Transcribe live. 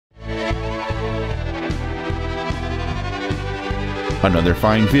Another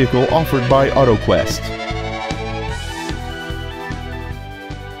fine vehicle offered by AutoQuest.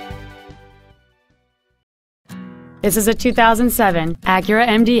 This is a 2007 Acura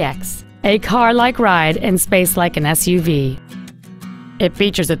MDX, a car-like ride and space like an SUV. It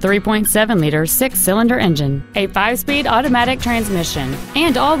features a 3.7-liter six-cylinder engine, a 5-speed automatic transmission,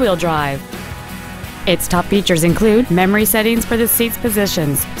 and all-wheel drive. Its top features include memory settings for the seat's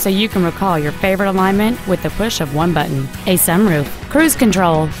positions, so you can recall your favorite alignment with the push of one button, a sunroof, cruise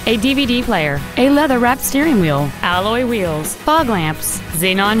control, a DVD player, a leather-wrapped steering wheel, alloy wheels, fog lamps,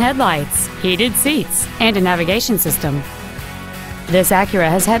 xenon headlights, heated seats, and a navigation system. This Acura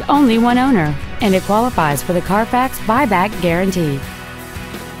has had only one owner, and it qualifies for the Carfax buyback guarantee.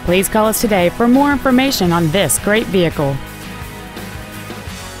 Please call us today for more information on this great vehicle.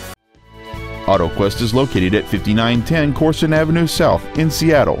 AutoQuest is located at 5910 Corson Avenue South in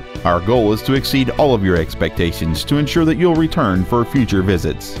Seattle. Our goal is to exceed all of your expectations to ensure that you'll return for future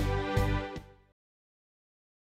visits.